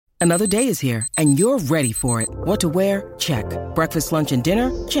Another day is here, and you're ready for it. What to wear? Check. Breakfast, lunch, and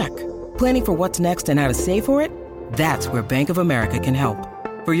dinner? Check. Planning for what's next and how to save for it? That's where Bank of America can help.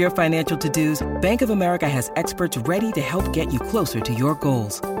 For your financial to-dos, Bank of America has experts ready to help get you closer to your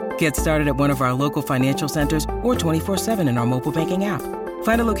goals. Get started at one of our local financial centers or 24/7 in our mobile banking app.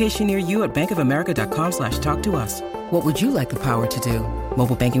 Find a location near you at bankofamerica.com/talktous. What would you like the power to do?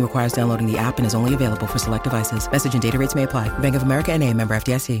 Mobile banking requires downloading the app and is only available for select devices. Message and data rates may apply. Bank of America N.A., member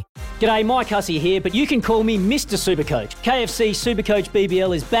FDIC. G'day, Mike Hussey here, but you can call me Mr. Supercoach. KFC Supercoach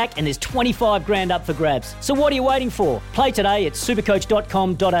BBL is back and there's 25 grand up for grabs. So what are you waiting for? Play today at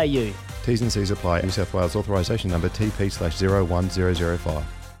supercoach.com.au. T's and C's apply. New South Wales authorisation number TP/01005.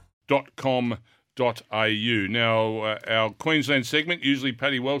 .com.au. Now, our Queensland segment, usually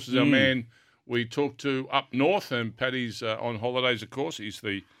Paddy Welsh is our man we talk to up north, and Paddy's on holidays, of course. He's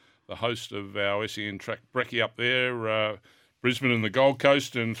the host of our SEN track brekkie up there, Brisbane and the Gold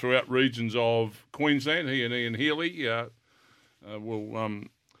Coast, and throughout regions of Queensland. He and Ian Healy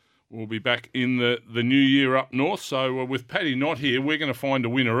will be back in the new year up north. So with Paddy not here, we're going to find a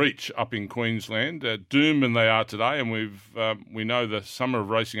winner each up in Queensland. Doomben they are today, and we know the summer of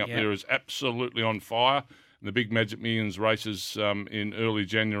racing up there is absolutely on fire. And the big Magic Millions races in early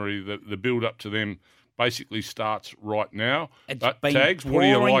January, the build-up to them basically starts right now. Tags, what do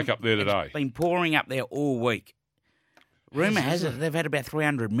you like up there today? It's been pouring up there all week. Rumour has it they've had about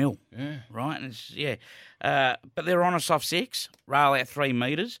 300 mil, right? And it's, but they're on a soft six, rail out 3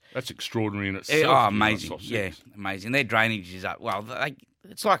 metres. That's extraordinary in itself. Oh, amazing. Amazing. Their drainage is up. Well,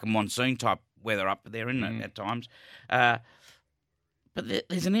 it's like a monsoon-type weather up there, isn't it, at times? But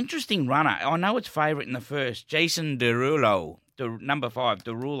there's an interesting runner. I know it's favourite in the first, Jason Derulo, number 5,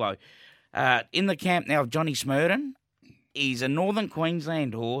 Derulo. In the camp now of Johnny Smurden. He's a Northern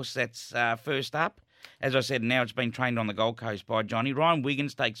Queensland horse that's first up. As I said, now it's been trained on the Gold Coast by Johnny. Ryan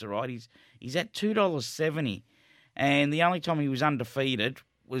Wiggins takes a ride. He's at $2.70. And the only time he was undefeated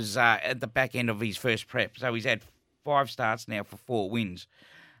was at the back end of his first prep. So he's had 5 starts now for 4 wins.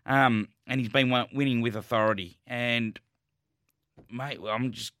 And he's been winning with authority. And, mate,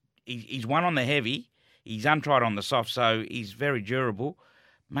 he's won on the heavy. He's untried on the soft, so he's very durable.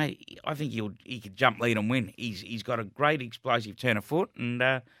 Mate, I think he could jump, lead and win. He's got a great explosive turn of foot.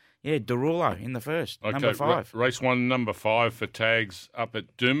 And, Derulo in the first, number 5. Race 1, number 5 for Tags up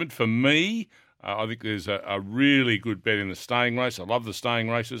at Doomben. For me, I think there's a really good bet in the staying race. I love the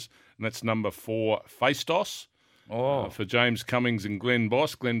staying races, and that's number 4, Faistos. For James Cummings and Glenn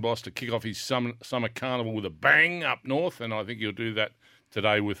Boss. Glenn Boss to kick off his summer carnival with a bang up north, and I think he'll do that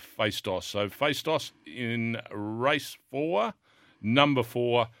today with Faistos. So Faistos in race 4, number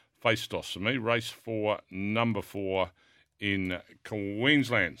 4, Faistos for me. Race 4, number 4 in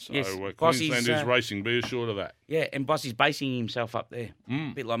Queensland. So Queensland is racing, be assured of that. Yeah, and Bossy's basing himself up there.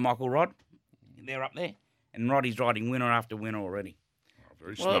 A bit like Michael Rod. They're up there. And Roddy's riding winner after winner already.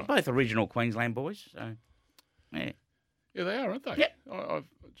 Very smart. Both original Queensland boys. So, yeah. Yeah, they are, aren't they? Yeah. I'm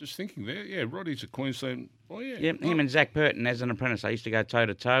just thinking there. Yeah, Roddy's a Queensland boy, Yeah, him and Zach Purton as an apprentice. They used to go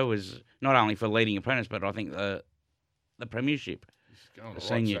toe-to-toe as not only for leading apprentice, but I think the premiership. He's going the right,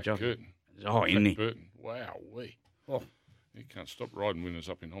 senior Zach jockey. Curtin. Oh, isn't he? Burton. Wow-wee. Oh. You can't stop riding winners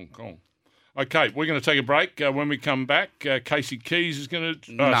up in Hong Kong. Okay, we're going to take a break. When we come back, Casey Keys is going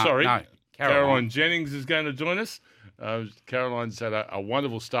to... Caroline Jennings is going to join us. Caroline's had a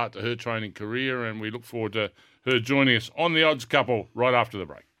wonderful start to her training career, and we look forward to her joining us on The Odds Couple right after the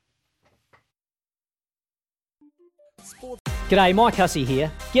break. G'day, Mike Hussey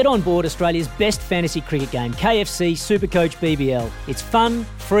here. Get on board Australia's best fantasy cricket game, KFC Supercoach BBL. It's fun,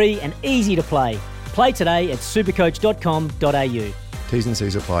 free and easy to play. Play today at supercoach.com.au. T's and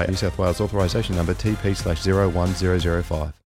C's apply. New South Wales authorisation number TP/01005.